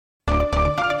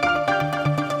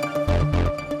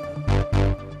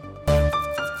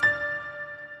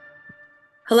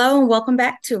Hello and welcome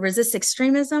back to Resist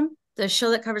Extremism, the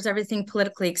show that covers everything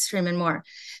politically extreme and more.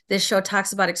 This show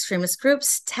talks about extremist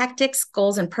groups, tactics,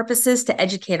 goals, and purposes to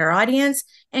educate our audience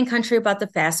and country about the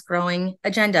fast-growing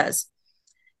agendas.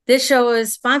 This show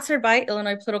is sponsored by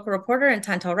Illinois political reporter and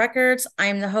Tonto Records. I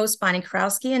am the host, Bonnie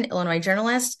Kurowski, an Illinois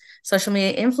journalist, social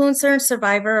media influencer, and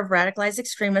survivor of radicalized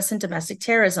extremists and domestic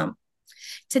terrorism.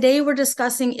 Today, we're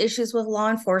discussing issues with law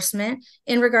enforcement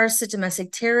in regards to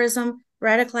domestic terrorism,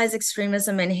 radicalized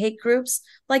extremism, and hate groups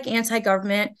like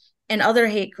anti-government and other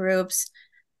hate groups,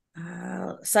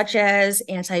 such as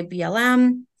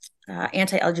anti-BLM,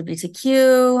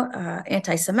 anti-LGBTQ,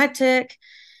 anti-Semitic,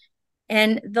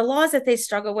 and the laws that they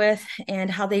struggle with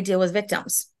and how they deal with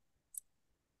victims.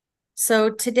 So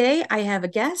today I have a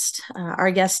guest. Our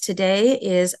guest today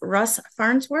is Russ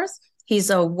Farnsworth.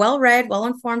 He's a well-read,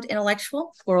 well-informed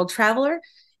intellectual, world traveler,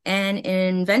 and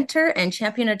inventor and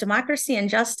champion of democracy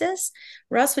and justice.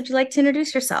 Russ, would you like to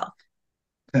introduce yourself?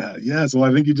 Yes, well,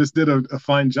 I think you just did a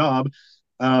fine job.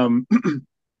 Um,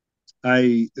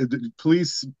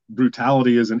 Police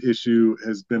brutality as an issue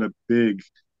has been a big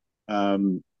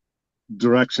um,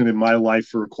 direction in my life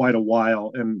for quite a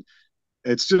while, and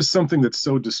it's just something that's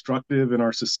so destructive in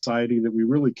our society that we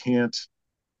really can't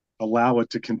allow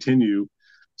it to continue.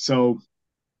 So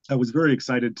I was very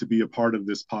excited to be a part of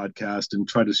this podcast and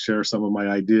try to share some of my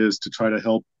ideas to try to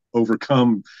help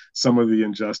overcome some of the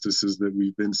injustices that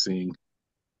we've been seeing.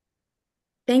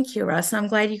 Thank you, Russ. I'm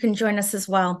glad you can join us as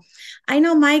well. I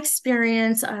know my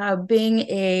experience being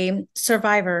a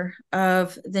survivor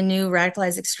of the new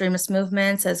radicalized extremist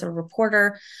movements as a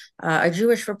reporter, a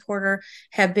Jewish reporter,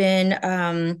 have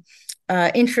been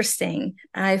interesting.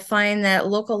 I find that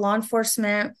local law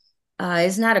enforcement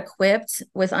is not equipped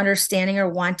with understanding or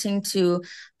wanting to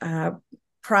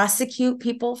prosecute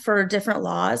people for different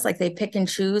laws, like they pick and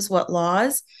choose what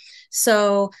laws.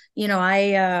 So,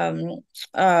 I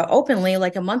openly,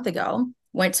 like a month ago,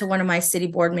 went to one of my city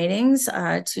board meetings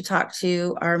to talk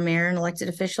to our mayor and elected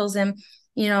officials. And,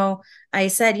 I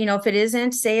said, if it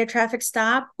isn't, say, a traffic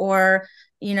stop or,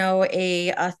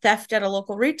 a theft at a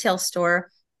local retail store,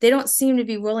 they don't seem to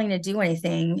be willing to do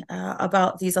anything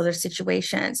about these other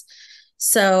situations.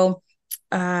 So,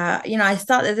 I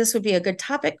thought that this would be a good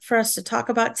topic for us to talk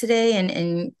about today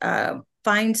and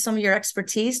find some of your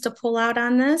expertise to pull out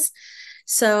on this.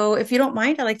 So, if you don't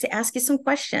mind, I'd like to ask you some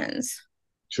questions.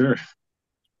 Sure.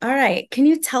 All right. Can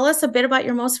you tell us a bit about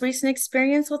your most recent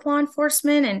experience with law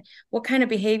enforcement and what kind of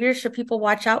behavior should people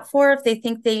watch out for if they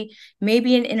think they may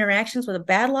be in interactions with a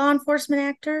bad law enforcement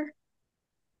actor?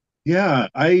 Yeah,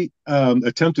 I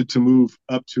attempted to move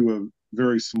up to a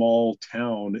very small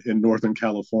town in Northern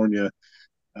California,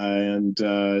 and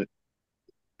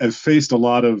I've faced a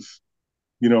lot of,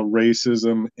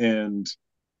 racism and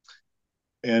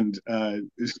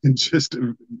just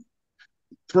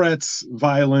threats,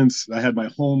 violence. I had my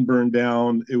home burned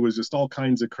down. It was just all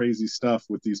kinds of crazy stuff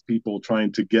with these people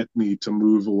trying to get me to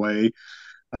move away.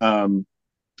 Um,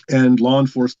 and law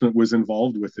enforcement was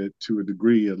involved with it to a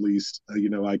degree, at least.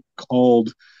 I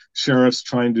called sheriffs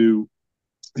trying to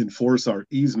enforce our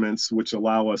easements, which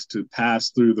allow us to pass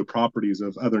through the properties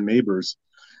of other neighbors.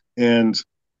 And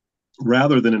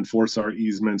rather than enforce our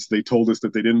easements, they told us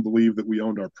that they didn't believe that we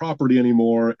owned our property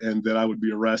anymore and that I would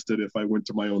be arrested if I went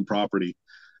to my own property.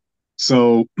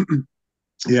 So,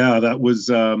 yeah, that was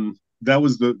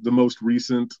the most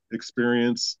recent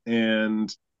experience,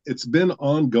 and it's been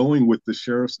ongoing with the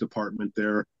sheriff's department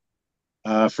there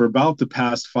for about the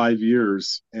past 5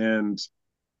 years. And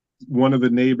one of the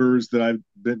neighbors that I've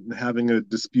been having a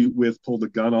dispute with pulled a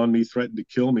gun on me, threatened to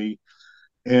kill me,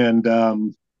 and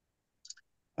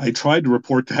I tried to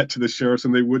report that to the sheriffs,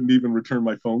 and they wouldn't even return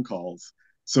my phone calls.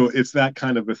 So it's that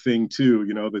kind of a thing too,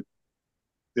 that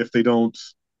if they don't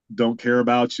care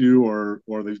about you, or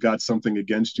they've got something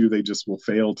against you, they just will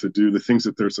fail to do the things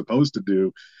that they're supposed to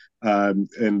do,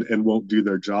 and won't do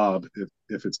their job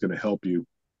if it's going to help you.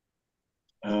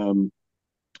 Um,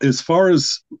 as far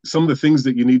as some of the things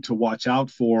that you need to watch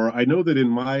out for, I know that in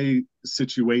my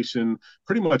situation,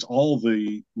 pretty much all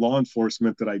the law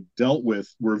enforcement that I dealt with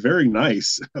were very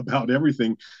nice about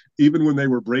everything, even when they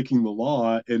were breaking the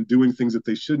law and doing things that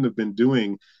they shouldn't have been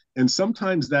doing. And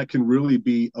sometimes that can really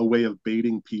be a way of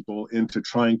baiting people into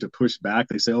trying to push back.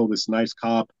 They say, oh, this nice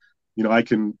cop, I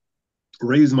can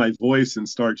raise my voice and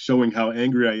start showing how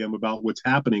angry I am about what's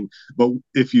happening. But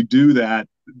if you do that,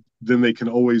 then they can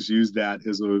always use that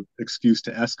as an excuse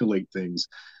to escalate things.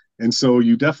 And so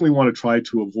you definitely want to try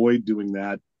to avoid doing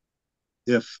that.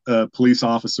 If a police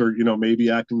officer, may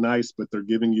be acting nice, but they're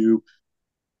giving you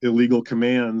illegal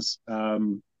commands,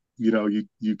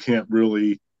 you can't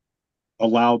really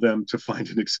allow them to find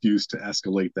an excuse to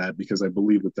escalate that, because I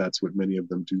believe that that's what many of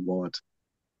them do want.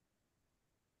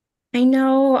 I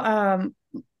know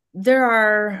there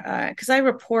are, because I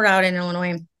report out in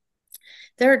Illinois,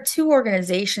 there are two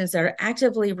organizations that are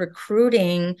actively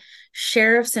recruiting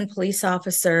sheriffs and police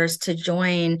officers to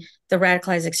join the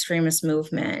radicalized extremist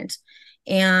movement.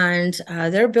 And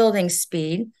they're building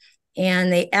speed,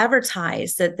 and they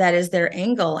advertise that that is their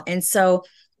angle. And so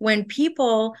when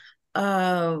people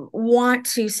want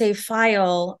to, say,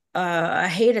 file a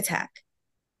hate attack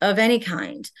of any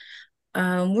kind,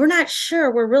 we're not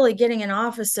sure we're really getting an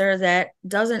officer that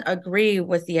doesn't agree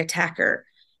with the attacker.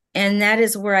 And that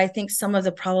is where I think some of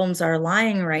the problems are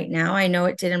lying right now. I know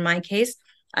it did in my case.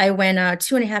 I went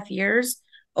 2.5 years,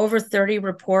 over 30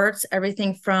 reports,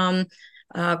 everything from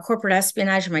corporate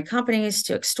espionage of my companies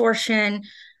to extortion,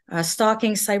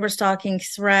 stalking, cyber stalking,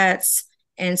 threats,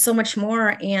 and so much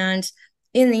more. And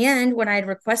in the end, when I'd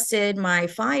requested my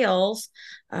files,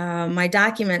 my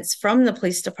documents from the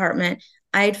police department,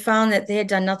 I had found that they had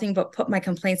done nothing but put my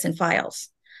complaints in files.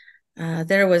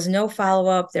 There was no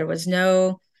follow-up. There was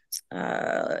no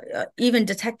even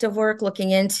detective work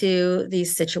looking into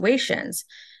these situations.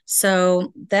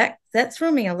 So that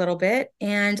threw me a little bit.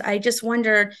 And I just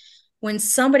wondered, when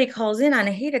somebody calls in on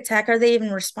a hate attack, are they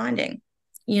even responding?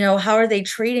 How are they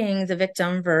treating the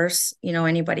victim versus,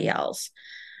 anybody else?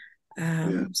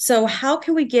 Yeah. So how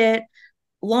can we get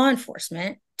law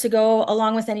enforcement to go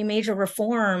along with any major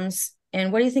reforms?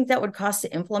 And what do you think that would cost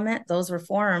to implement those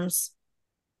reforms?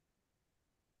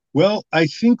 Well, I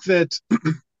think that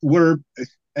we're,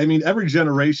 I mean, every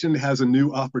generation has a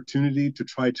new opportunity to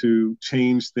try to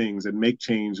change things and make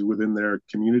change within their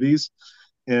communities.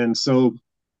 And so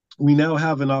we now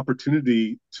have an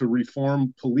opportunity to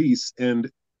reform police, and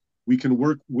we can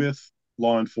work with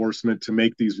law enforcement to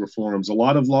make these reforms. A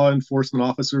lot of law enforcement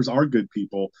officers are good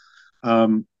people.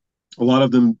 A lot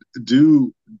of them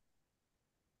do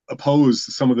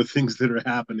oppose some of the things that are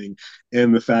happening,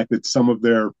 and the fact that some of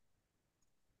their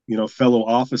fellow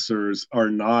officers are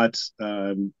not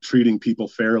treating people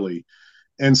fairly.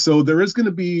 And so there is going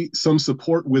to be some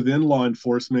support within law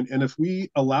enforcement, and if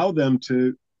we allow them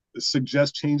to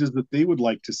suggest changes that they would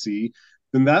like to see,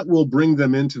 then that will bring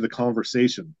them into the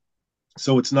conversation.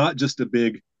 So it's not just a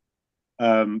big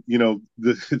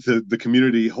the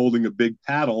community holding a big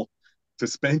paddle to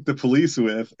spank the police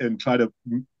with and try to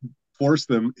force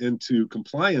them into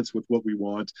compliance with what we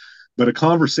want, but a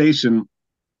conversation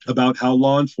about how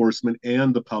law enforcement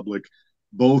and the public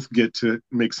both get to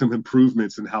make some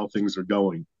improvements in how things are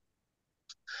going.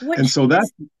 What And so that,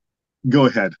 changes, go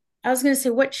ahead. I was going to say,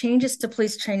 what changes to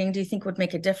police training do you think would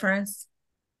make a difference?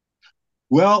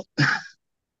 Well,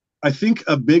 I think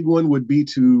a big one would be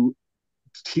to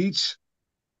teach,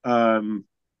 um,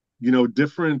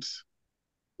 different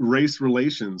race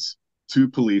relations to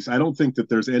police. I don't think that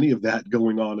there's any of that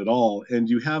going on at all. And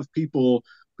you have people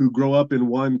who grow up in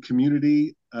one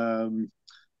community,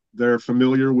 they're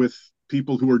familiar with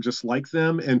people who are just like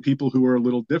them, and people who are a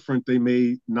little different, they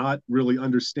may not really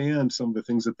understand some of the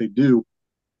things that they do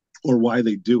or why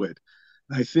they do it.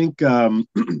 I think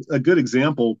a good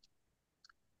example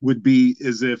would be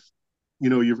is if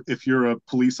if you're a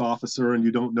police officer and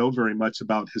you don't know very much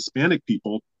about Hispanic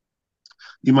people,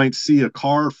 you might see a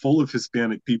car full of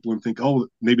Hispanic people and think, oh,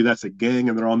 maybe that's a gang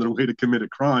and they're on their way to commit a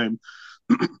crime.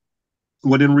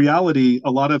 When in reality,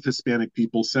 a lot of Hispanic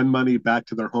people send money back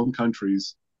to their home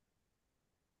countries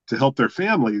to help their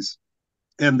families,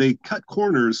 and they cut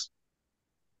corners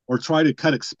or try to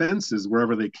cut expenses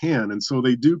wherever they can. And so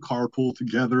they do carpool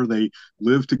together. They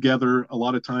live together a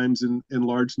lot of times in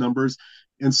large numbers.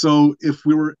 And so if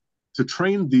we were to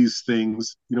train these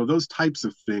things, those types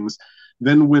of things,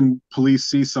 then when police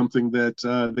see something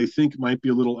that they think might be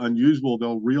a little unusual,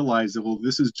 they'll realize that, well,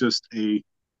 this is just a,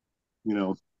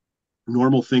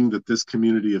 normal thing that this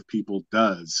community of people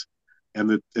does. And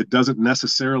that it doesn't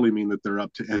necessarily mean that they're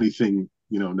up to anything,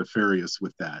 nefarious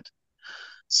with that.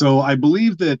 So I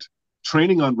believe that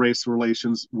training on race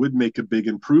relations would make a big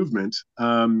improvement.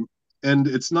 And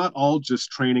it's not all just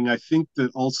training. I think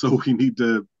that also we need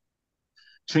to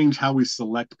change how we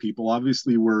select people.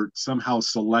 Obviously, we're somehow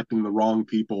selecting the wrong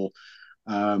people,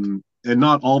 and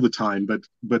not all the time,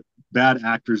 but bad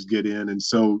actors get in, and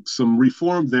so some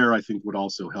reform there I think would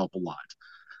also help a lot.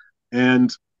 And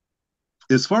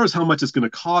as far as how much it's going to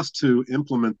cost to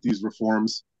implement these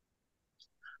reforms,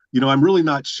 I'm really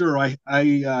not sure. I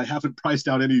haven't priced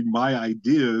out any of my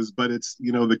ideas, but it's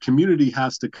the community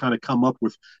has to kind of come up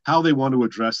with how they want to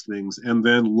address things, and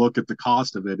then look at the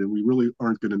cost of it. And we really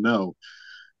aren't going to know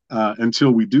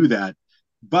until we do that.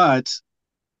 But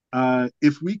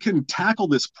if we can tackle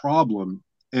this problem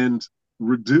and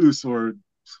reduce or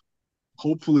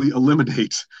hopefully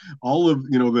eliminate all of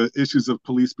the issues of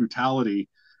police brutality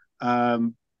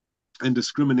um, and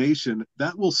discrimination,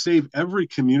 that will save every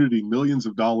community millions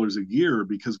of dollars a year,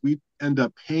 because we end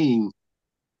up paying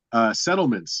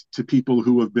settlements to people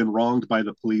who have been wronged by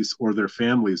the police or their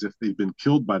families if they've been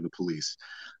killed by the police.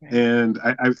 Right. And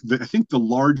I think the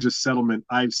largest settlement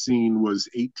I've seen was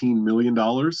 $18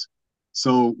 million.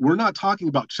 So we're not talking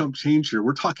about chump change here.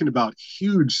 We're talking about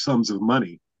huge sums of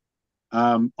money.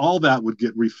 All that would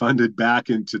get refunded back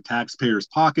into taxpayers'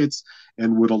 pockets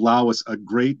and would allow us a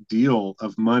great deal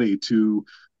of money to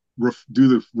do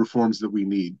the reforms that we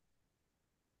need.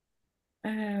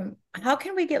 How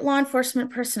can we get law enforcement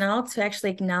personnel to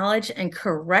actually acknowledge and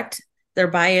correct their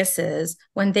biases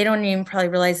when they don't even probably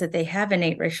realize that they have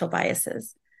innate racial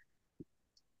biases?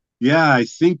 Yeah, I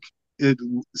think it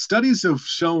studies have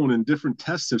shown and different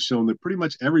tests have shown that pretty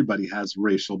much everybody has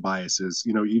racial biases.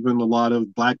 Even a lot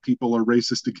of black people are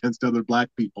racist against other black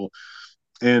people.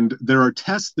 And there are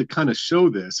tests that kind of show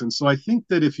this. And so I think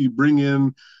that if you bring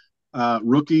in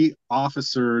rookie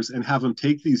officers and have them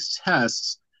take these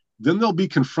tests, then they'll be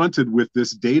confronted with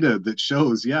this data that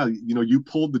shows, yeah, you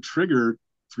pulled the trigger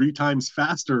 3 times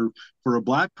faster for a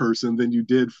black person than you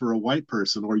did for a white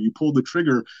person, or you pulled the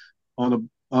trigger on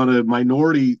a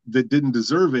minority that didn't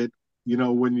deserve it,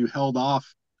 when you held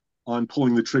off on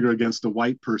pulling the trigger against a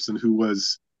white person who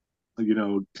was,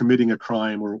 committing a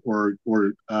crime or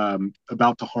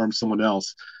about to harm someone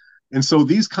else. And so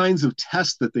these kinds of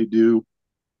tests that they do,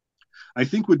 I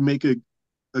think would make a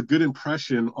good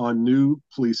impression on new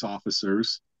police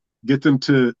officers, get them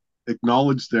to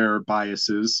acknowledge their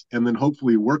biases, and then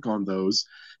hopefully work on those.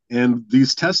 And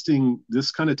this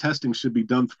kind of testing should be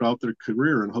done throughout their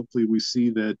career. And hopefully we see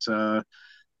that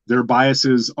their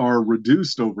biases are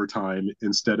reduced over time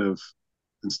instead of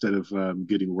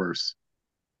getting worse.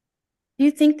 Do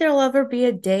you think there'll ever be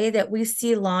a day that we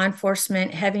see law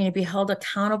enforcement having to be held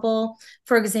accountable?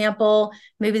 For example,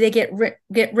 maybe they get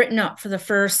written up for the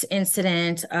first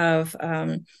incident of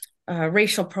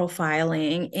racial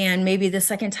profiling, and maybe the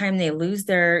second time they lose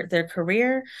their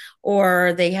career,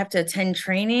 or they have to attend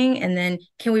training, and then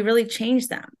can we really change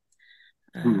them?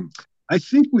 Uh, Hmm. I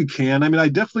think we can. I mean, I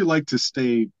definitely like to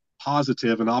stay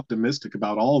positive and optimistic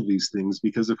about all of these things,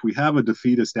 because if we have a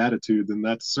defeatist attitude, then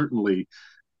that's certainly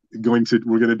we're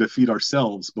going to defeat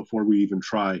ourselves before we even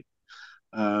try.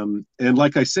 And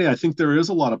like I say, I think there is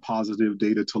a lot of positive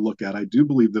data to look at. I do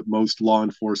believe that most law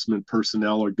enforcement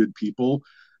personnel are good people.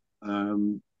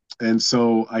 Um, and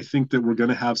so I think that we're going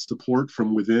to have support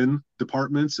from within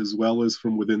departments as well as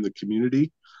from within the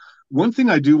community. One thing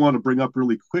I do want to bring up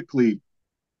really quickly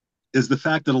is the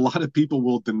fact that a lot of people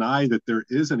will deny that there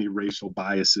is any racial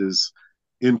biases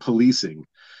in policing.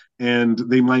 And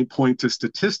they might point to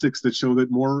statistics that show that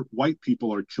more white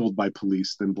people are killed by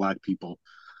police than black people.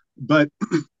 But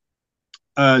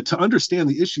to understand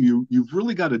the issue, you've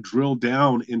really got to drill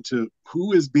down into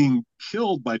who is being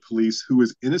killed by police, who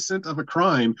is innocent of a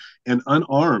crime and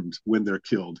unarmed when they're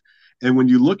killed. And when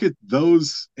you look at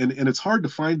those, and it's hard to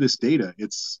find this data,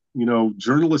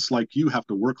 journalists like you have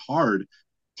to work hard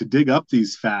to dig up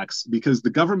these facts, because the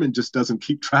government just doesn't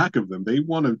keep track of them. They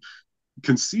want to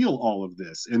conceal all of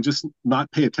this and just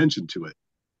not pay attention to it.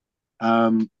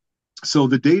 Um, so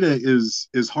the data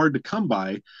is hard to come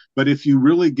by, but if you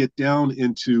really get down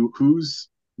into who's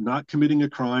not committing a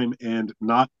crime and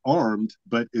not armed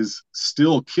but is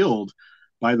still killed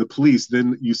by the police,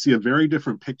 then you see a very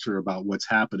different picture about what's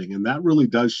happening, and that really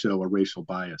does show a racial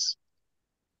bias.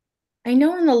 I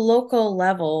know on the local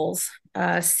levels,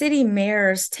 city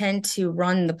mayors tend to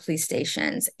run the police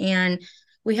stations, and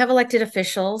we have elected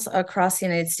officials across the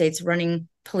United States running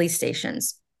police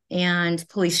stations and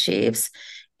police chiefs,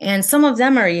 and some of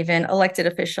them are even elected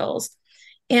officials.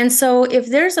 And so, if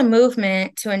there's a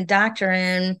movement to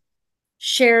indoctrinate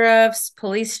sheriffs,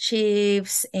 police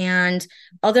chiefs, and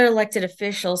other elected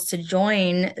officials to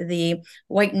join the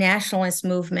white nationalist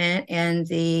movement and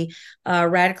the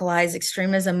radicalize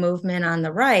extremism movement on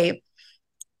the right,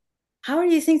 how do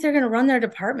you think they're going to run their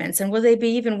departments? And will they be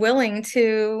even willing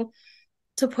to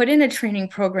put in a training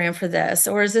program for this?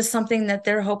 Or is this something that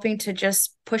they're hoping to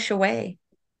just push away?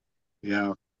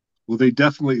 Yeah. Well, they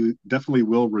definitely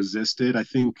will resist it. I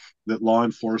think that law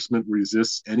enforcement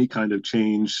resists any kind of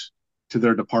change to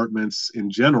their departments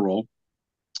in general.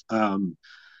 Um,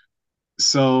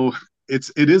 so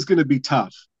it is going to be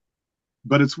tough,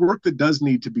 but it's work that does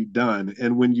need to be done.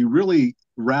 And when you really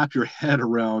wrap your head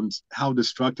around how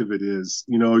destructive it is,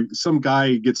 some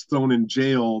guy gets thrown in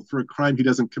jail for a crime he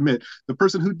doesn't commit. The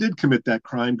person who did commit that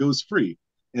crime goes free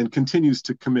and continues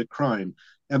to commit crime.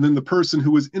 And then the person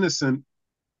who was innocent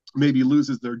maybe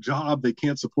loses their job, they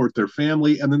can't support their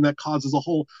family, and then that causes a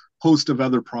whole host of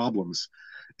other problems.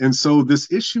 And so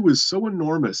this issue is so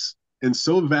enormous and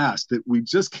so vast that we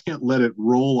just can't let it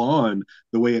roll on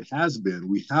the way it has been.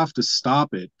 We have to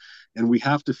stop it and we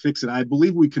have to fix it. I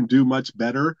believe we can do much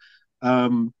better.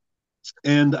 Um,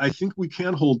 and I think we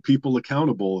can hold people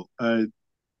accountable. A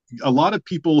lot of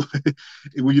people,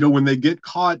 when they get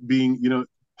caught being,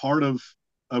 part of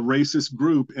a racist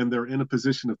group and they're in a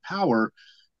position of power,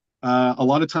 a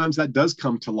lot of times that does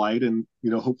come to light, and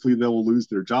hopefully they will lose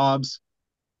their jobs,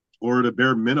 or at a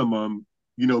bare minimum,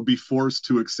 be forced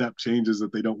to accept changes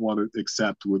that they don't want to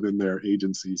accept within their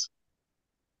agencies.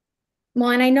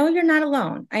 Well, and I know you're not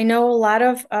alone. I know a lot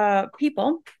of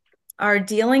people are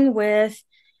dealing with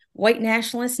white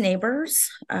nationalist neighbors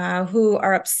who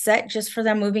are upset just for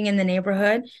them moving in the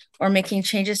neighborhood or making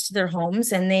changes to their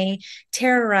homes, and they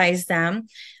terrorize them.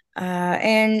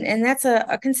 And that's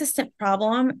a consistent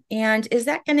problem. And is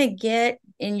that going to get,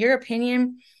 in your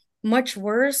opinion, much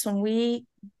worse when we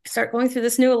start going through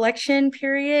this new election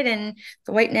period and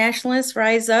the white nationalists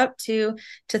rise up to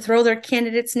throw their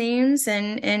candidates' names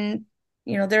and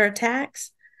their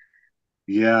attacks?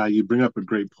 Yeah, you bring up a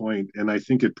great point, and I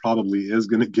think it probably is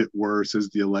going to get worse as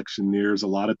the election nears. A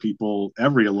lot of people,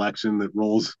 every election that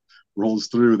rolls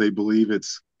through, they believe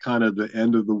it's kind of the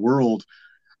end of the world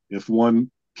if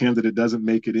one candidate doesn't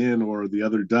make it in or the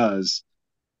other does.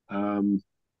 Um,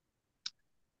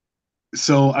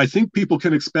 so I think people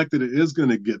can expect that it is going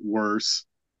to get worse.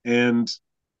 And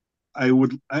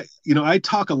I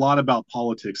talk a lot about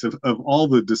politics. Of all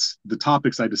the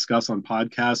topics I discuss on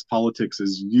podcasts, politics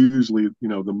is usually, uh,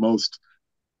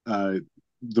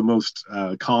 the most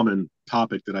common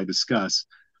topic that I discuss.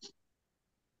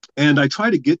 And I try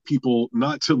to get people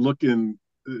not to look to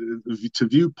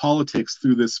view politics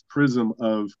through this prism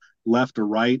of left or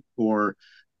right, or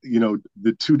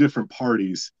the two different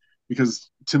parties,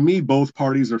 because to me both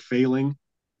parties are failing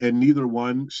and neither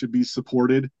one should be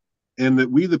supported, and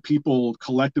that we the people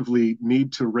collectively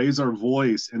need to raise our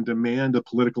voice and demand a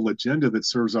political agenda that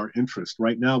serves our interest.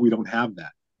 Right now we don't have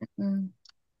that. Mm-hmm.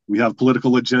 We have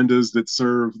political agendas that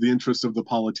serve the interests of the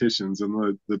politicians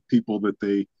and the people that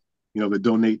they that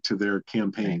donate to their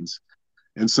campaigns.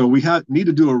 Right. And so we need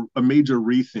to do a major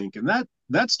rethink, and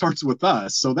that starts with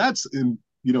us. So that's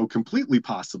completely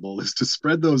possible, is to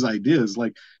spread those ideas,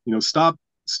 like stop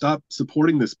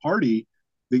supporting this party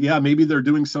that, yeah, maybe they're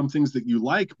doing some things that you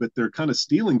like, but they're kind of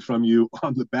stealing from you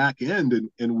on the back end,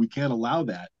 and we can't allow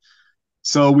that.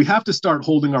 So we have to start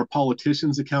holding our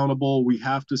politicians accountable. We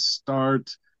have to start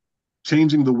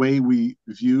changing the way we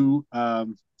view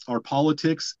our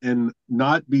politics and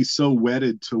not be so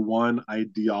wedded to one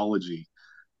ideology,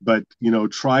 but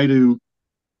try to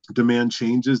demand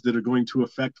changes that are going to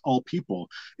affect all people.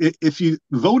 If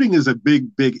voting is a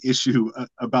big issue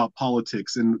about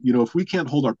politics, and if we can't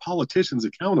hold our politicians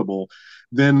accountable,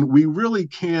 then we really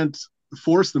can't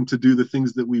force them to do the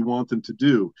things that we want them to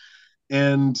do.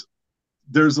 And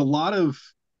there's a lot of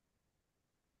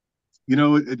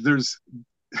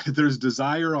there's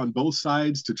desire on both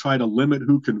sides to try to limit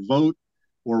who can vote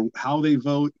or how they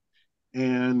vote,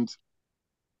 and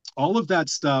all of that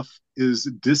stuff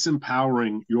is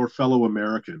disempowering your fellow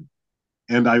American.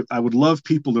 And I would love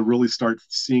people to really start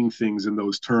seeing things in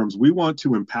those terms. We want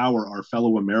to empower our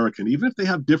fellow American, even if they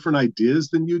have different ideas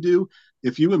than you do.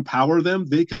 If you empower them,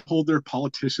 they can hold their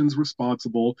politicians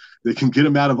responsible. They can get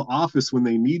them out of office when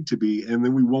they need to be. And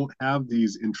then we won't have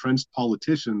these entrenched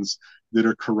politicians that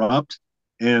are corrupt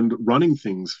and running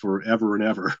things forever and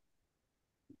ever.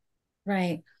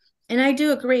 Right. And I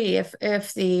do agree,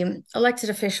 if the elected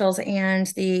officials and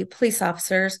the police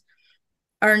officers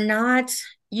are not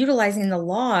utilizing the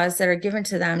laws that are given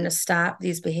to them to stop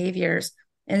these behaviors,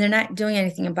 and they're not doing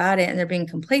anything about it, and they're being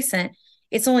complacent,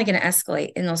 it's only going to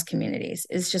escalate in those communities.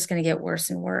 It's just going to get worse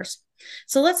and worse.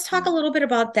 So let's talk a little bit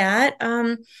about that.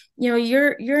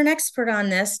 You're an expert on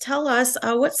this. Tell us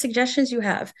what suggestions you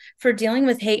have for dealing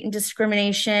with hate and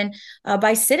discrimination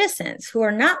by citizens who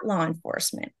are not law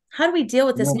enforcement. How do we deal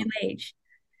with this new age?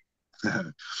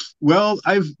 Well,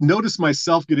 I've noticed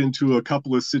myself get into a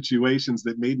couple of situations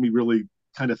that made me really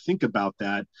kind of think about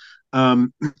that.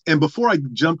 And before I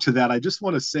jump to that, I just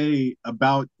want to say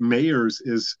about mayors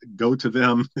is go to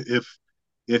them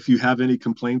if you have any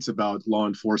complaints about law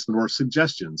enforcement or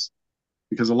suggestions,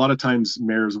 because a lot of times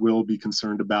mayors will be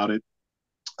concerned about it.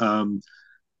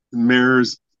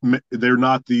 Mayors, they're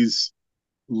not these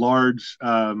large,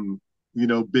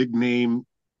 big name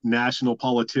national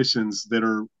politicians that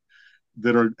are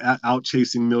out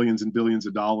chasing millions and billions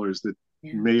of dollars. That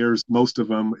mayors, most of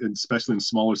them, especially in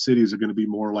smaller cities, are going to be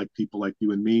more like people like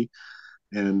you and me.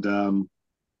 And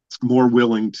more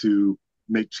willing to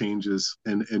make changes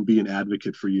and be an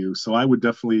advocate for you. So I would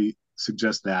definitely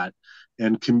suggest that.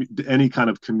 And any kind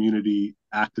of community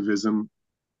activism,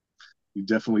 you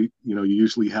definitely, you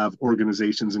usually have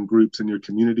organizations and groups in your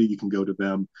community. You can go to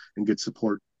them and get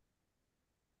support.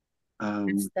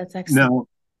 That's excellent. Now,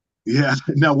 yeah.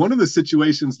 Now, one of the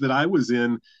situations that uh,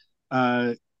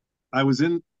 I was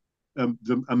in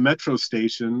a metro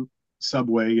station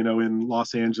subway, in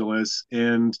Los Angeles,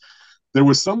 and there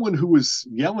was someone who was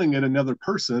yelling at another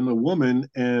person, a woman,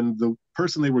 and the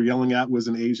person they were yelling at was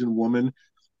an Asian woman.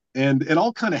 And it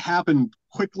all kind of happened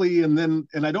quickly. And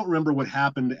I don't remember what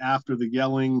happened after the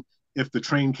yelling, if the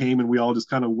train came and we all just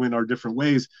kind of went our different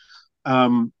ways.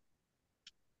 Um,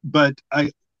 but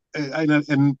and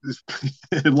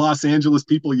in Los Angeles,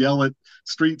 people yell at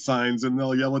street signs and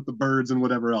they'll yell at the birds and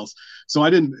whatever else. So I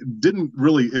didn't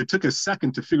really. It took a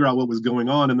second to figure out what was going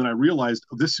on, and then I realized,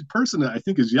 oh, this person I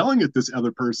think is yelling at this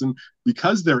other person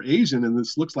because they're Asian, and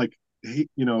this looks like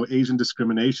Asian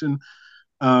discrimination.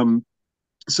 Um,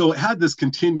 so had this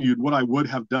continued, what I would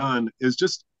have done is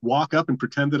just walk up and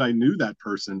pretend that I knew that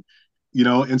person,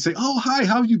 and say, "Oh, hi,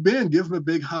 how have you been?" Give them a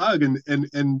big hug, and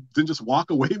then just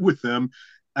walk away with them.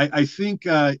 I think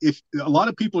if a lot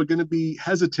of people are going to be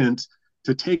hesitant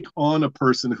to take on a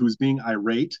person who's being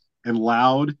irate and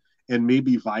loud and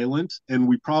maybe violent, and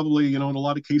we probably, in a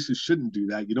lot of cases, shouldn't do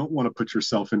that. You don't want to put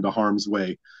yourself into harm's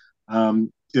way.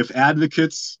 If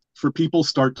advocates for people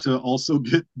start to also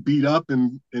get beat up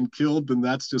and killed, then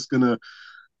that's just going to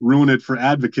ruin it for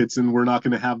advocates, and we're not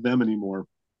going to have them anymore.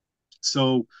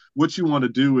 So what you want to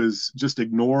do is just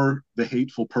ignore the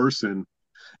hateful person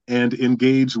and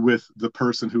engage with the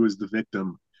person who is the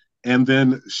victim, and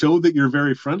then show that you're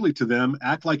very friendly to them,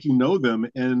 act like you know them,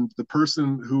 and the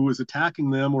person who is attacking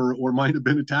them or might have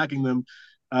been attacking them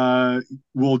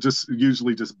will just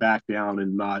usually just back down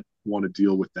and not want to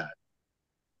deal with that.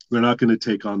 They're not going to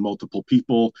take on multiple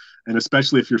people, and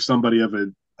especially if you're somebody of a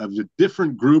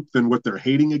different group than what they're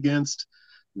hating against,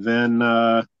 then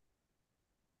that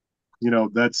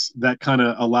kind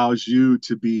of allows you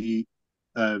to be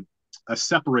a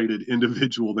separated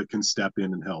individual that can step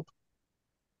in and help.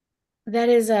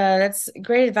 That's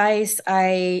great advice.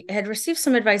 I had received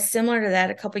some advice similar to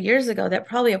that a couple years ago that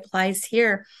probably applies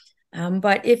here.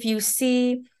 But if you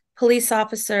see police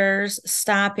officers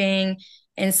stopping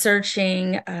and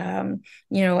searching,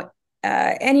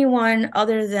 anyone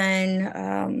other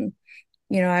than,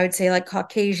 I would say like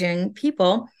Caucasian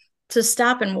people, to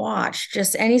stop and watch.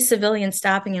 Just any civilian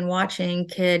stopping and watching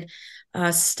could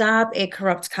stop a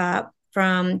corrupt cop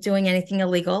from doing anything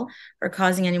illegal or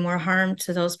causing any more harm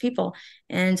to those people.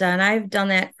 And I've done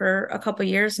that for a couple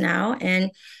years now.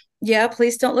 And yeah,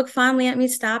 police don't look fondly at me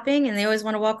stopping, and they always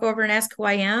want to walk over and ask who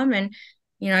I am. And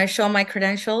I show them my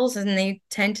credentials, and they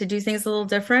tend to do things a little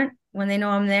different when they know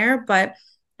I'm there. But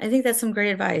I think that's some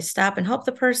great advice. Stop and help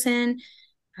the person,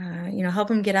 help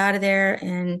them get out of there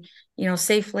and,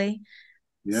 safely.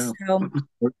 Yeah. So,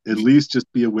 Or at least just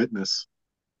be a witness.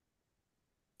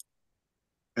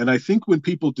 And I think when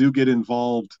people do get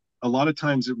involved, a lot of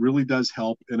times it really does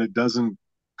help and it doesn't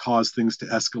cause things to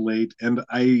escalate. And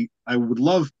I would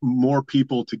love more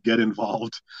people to get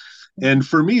involved. And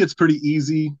for me, it's pretty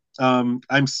easy. I'm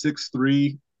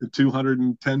 6'3",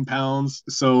 210 pounds.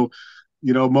 So,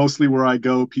 mostly where I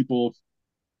go, people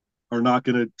are not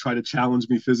going to try to challenge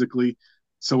me physically.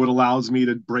 So it allows me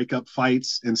to break up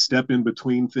fights and step in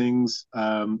between things,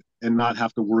 and not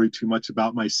have to worry too much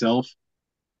about myself.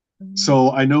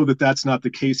 So I know that that's not the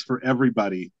case for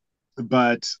everybody,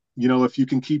 but if you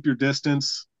can keep your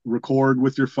distance, record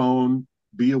with your phone,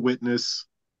 be a witness,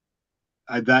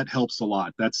 that helps a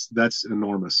lot. That's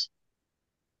enormous.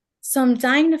 so I'm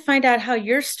dying to find out how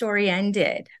your story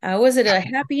ended. Was it a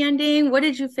happy ending? What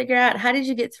did you figure out? How did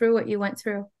you get through what you went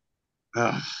through?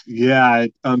 Yeah,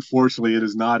 unfortunately, it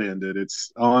has not ended.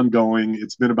 It's ongoing.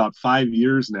 It's been about 5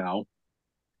 years now.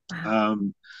 Wow.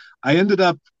 Um, I ended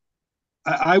up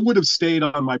I would have stayed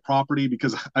on my property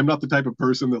because I'm not the type of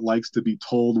person that likes to be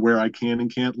told where I can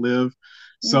and can't live.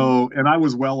 Mm. So, and I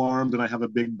was well armed, and I have a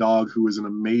big dog who is an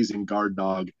amazing guard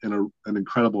dog and an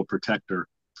incredible protector.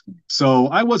 So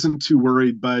I wasn't too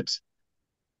worried, but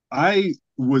I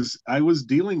was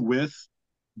dealing with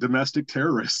domestic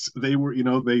terrorists. They were,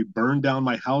 they burned down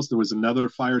my house. There was another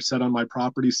fire set on my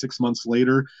property 6 months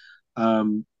later.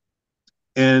 Um,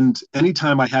 and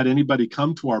anytime I had anybody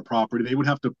come to our property, they would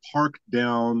have to park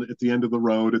down at the end of the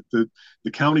road, at the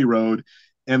county road.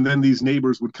 And then these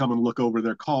neighbors would come and look over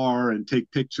their car and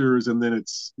take pictures. And then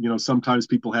it's, sometimes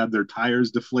people had their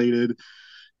tires deflated. Mhm.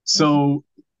 So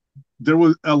there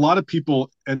was a lot of people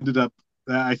ended up,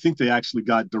 I think they actually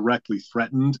got directly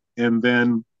threatened. And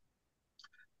then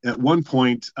At one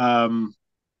point,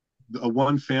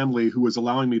 one family who was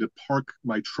allowing me to park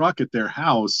my truck at their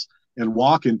house and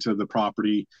walk into the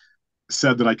property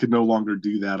said that I could no longer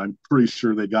do that. I'm pretty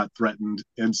sure they got threatened.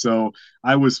 And so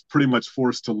I was pretty much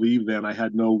forced to leave then. I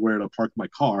had nowhere to park my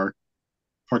car,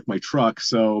 park my truck.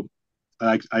 So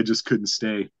I just couldn't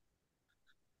stay.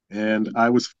 And I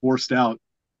was forced out.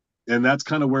 And that's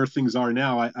kind of where things are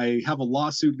now. I have a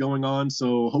lawsuit going on.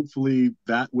 So hopefully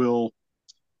that will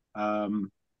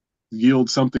um, yield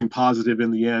something positive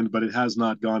in the end, but it has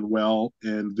not gone well.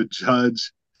 And the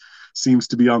judge seems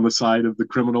to be on the side of the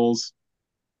criminals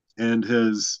and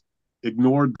has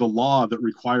ignored the law that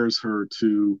requires her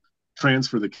to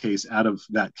transfer the case out of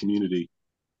that community,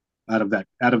 out of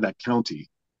that county.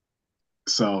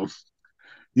 So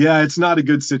yeah, it's not a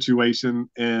good situation,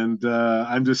 and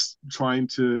I'm just trying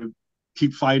to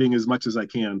keep fighting as much as I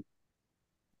can.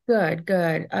 Good,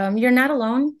 good. You're not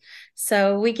alone.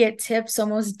 So we get tips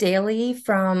almost daily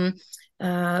from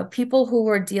people who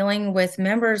are dealing with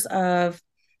members of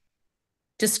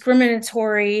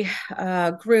discriminatory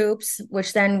groups,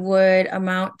 which then would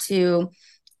amount to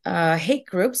hate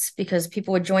groups because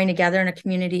people would join together in a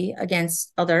community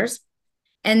against others.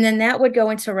 And then that would go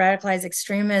into radicalized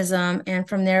extremism. And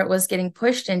from there, it was getting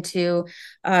pushed into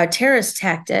terrorist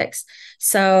tactics.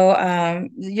 So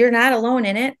you're not alone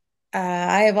in it.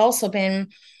 I have also been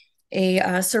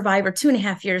a survivor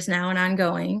 2.5 years now and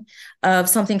ongoing of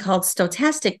something called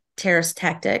stochastic terrorist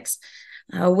tactics,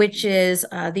 which is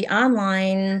the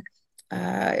online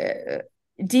uh,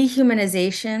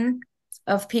 dehumanization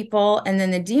of people and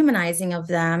then the demonizing of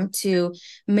them to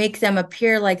make them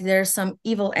appear like there's some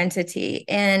evil entity.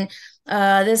 And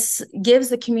this gives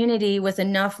the community with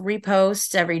enough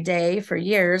reposts every day for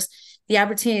years the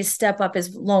opportunity to step up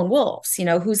as lone wolves.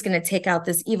 Who's going to take out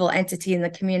this evil entity in the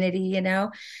community.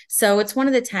 So it's one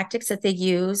of the tactics that they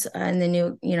use in the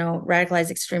new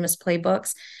radicalized extremist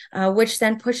playbooks, which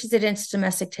then pushes it into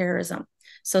domestic terrorism.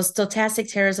 So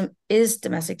stochastic terrorism is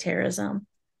domestic terrorism.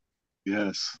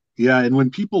 Yes. Yeah. And when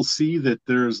people see that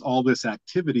there's all this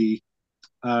activity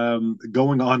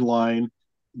going online,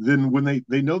 then when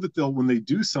they know that when they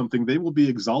do something, they will be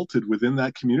exalted within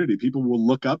that community. People will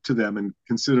look up to them and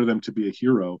consider them to be a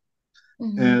hero.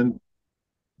 Mm-hmm. And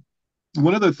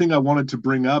one other thing I wanted to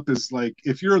bring up is like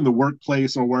if you're in the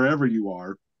workplace or wherever you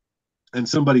are, and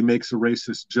somebody makes a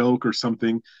racist joke or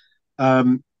something,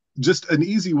 um, just an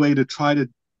easy way to try to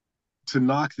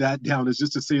knock that down is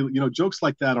just to say, jokes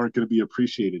like that aren't going to be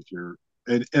appreciated here.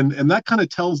 And that kind of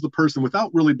tells the person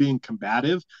without really being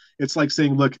combative. It's like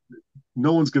saying, look,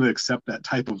 no one's going to accept that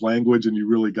type of language, and you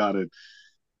really got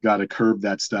to curb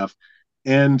that stuff.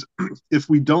 And if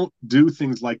we don't do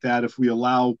things like that, if we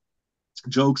allow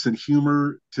jokes and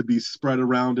humor to be spread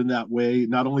around in that way,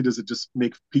 not only does it just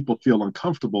make people feel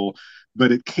uncomfortable,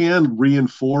 but it can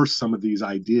reinforce some of these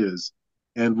ideas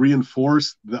and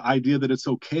reinforce the idea that it's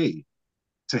okay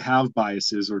to have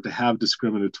biases or to have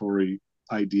discriminatory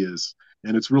ideas.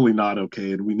 And it's really not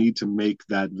okay. And we need to make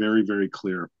that very, very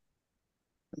clear.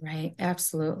 Right,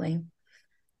 absolutely.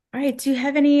 All right. Do you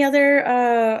have any other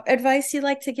advice you'd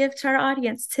like to give to our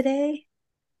audience today?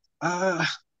 Uh,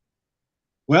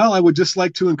 well, I would just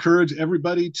like to encourage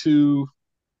everybody to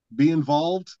be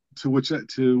involved to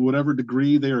whatever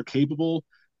degree they are capable.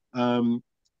 Um,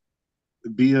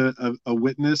 be a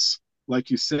witness, like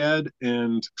you said,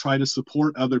 and try to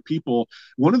support other people.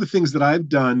 One of the things that I've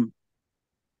done,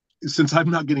 since I'm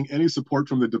not getting any support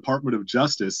from the Department of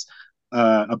Justice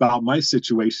about my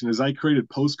situation, is I created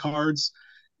postcards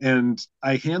and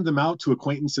I hand them out to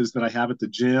acquaintances that I have at the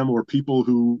gym or people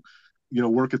who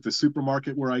work at the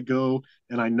supermarket where I go,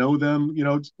 and I know them.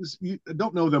 I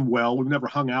don't know them well. We've never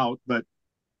hung out, but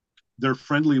they're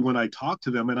friendly when I talk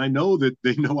to them, and I know that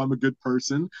they know I'm a good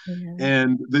person, Yeah.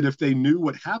 and that if they knew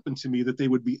what happened to me, that they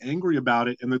would be angry about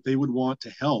it and that they would want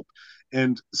to help.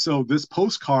 And so this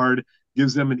postcard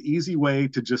gives them an easy way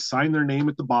to just sign their name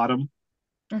at the bottom.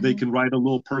 They Mm-hmm. can write a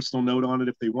little personal note on it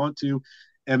if they want to,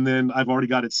 and then I've already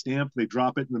got it stamped. They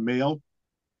drop it in the mail,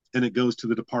 and it goes to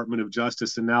the Department of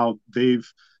Justice, and now they've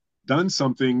done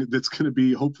something that's going to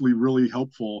be hopefully really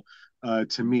helpful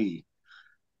to me.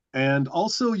 And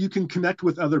also, you can connect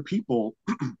with other people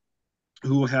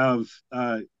who have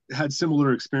had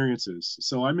similar experiences.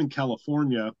 So I'm in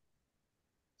California,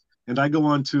 and I go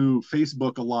on to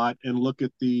Facebook a lot and look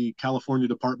at the California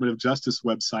Department of Justice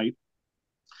website,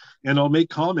 and I'll make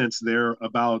comments there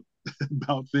about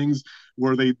about things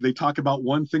where they talk about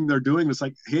one thing they're doing. It's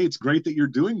like, hey, it's great that you're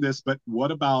doing this, but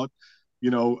what about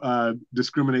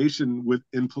discrimination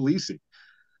in policing,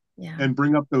 Yeah. and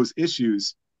bring up those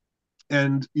issues.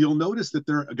 And you'll notice that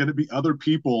there are going to be other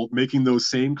people making those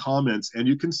same comments, and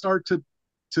you can start to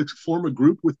form a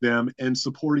group with them and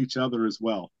support each other as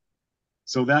well.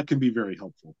 So that can be very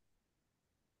helpful.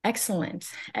 Excellent.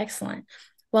 Excellent.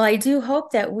 Well, I do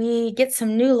hope that we get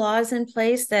some new laws in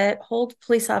place that hold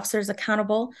police officers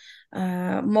accountable.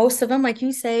 Most of them, like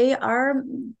you say, are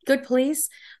good police,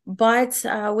 but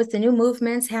with the new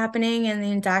movements happening and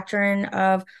the doctrine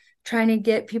of trying to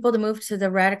get people to move to the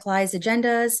radicalized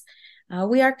agendas,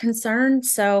 we are concerned.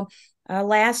 So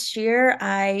last year,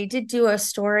 I did do a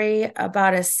story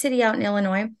about a city out in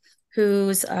Illinois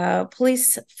whose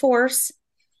police force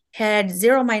had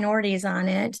zero minorities on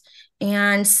it.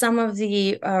 And some of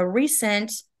the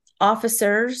recent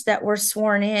officers that were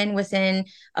sworn in within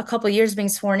a couple of years being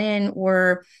sworn in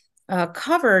were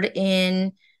covered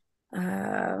in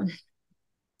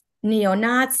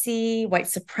neo-Nazi, white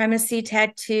supremacy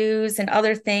tattoos, and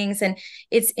other things. And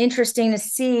it's interesting to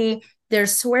see their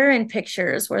swear-in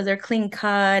pictures where they're clean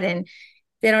cut and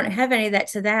they don't have any of that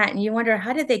to that. And you wonder,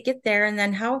 how did they get there? And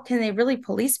then how can they really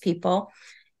police people?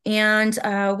 And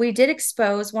we did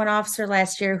expose one officer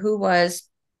last year who was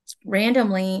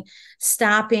randomly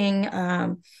stopping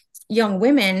young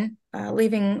women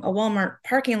leaving a Walmart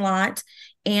parking lot.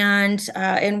 And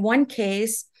in one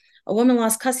case, a woman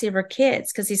lost custody of her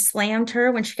kids because he slammed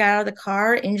her when she got out of the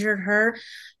car, injured her,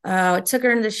 took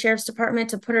her into the sheriff's department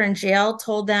to put her in jail,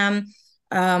 told them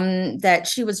that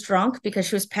she was drunk because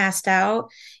she was passed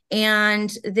out. And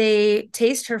they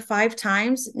tased her 5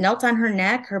 times, knelt on her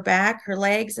neck, her back, her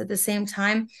legs at the same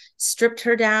time, stripped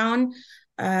her down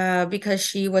because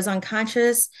she was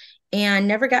unconscious and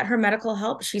never got her medical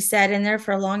help. She sat in there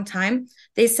for a long time.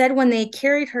 They said when they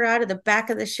carried her out of the back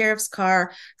of the sheriff's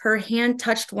car, her hand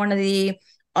touched one of the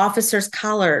officer's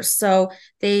collars. So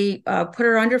they put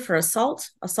her under for assault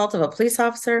of a police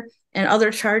officer, and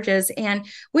other charges. And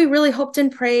we really hoped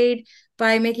and prayed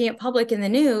by making it public in the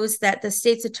news that the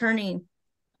state's attorney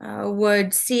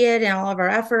would see it in all of our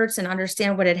efforts and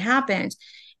understand what had happened.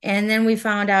 And then we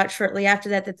found out shortly after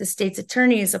that that the state's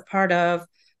attorney is a part of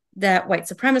that white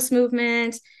supremacist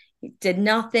movement. He did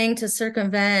nothing to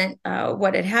circumvent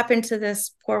what had happened to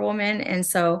this poor woman. And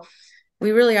so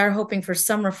we really are hoping for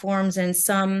some reforms and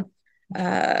some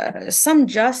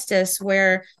justice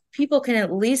where people can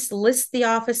at least list the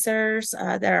officers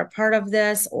that are part of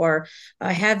this or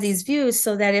have these views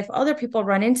so that if other people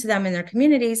run into them in their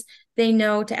communities, they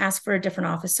know to ask for a different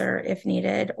officer if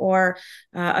needed, or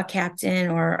a captain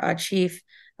or a chief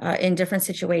in different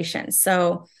situations.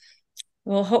 So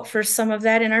we'll hope for some of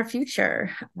that in our future.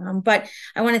 But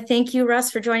I want to thank you,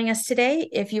 Russ, for joining us today.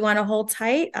 If you want to hold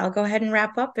tight, I'll go ahead and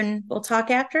wrap up and we'll talk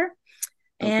after.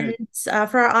 Okay. And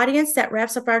for our audience, that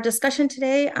wraps up our discussion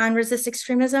today on resist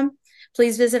extremism.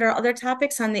 Please visit our other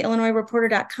topics on the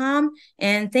IllinoisReporter.com.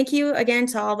 And thank you again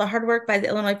to all the hard work by the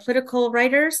Illinois political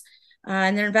writers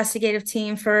and their investigative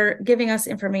team for giving us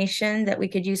information that we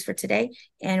could use for today.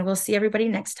 And we'll see everybody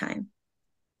next time.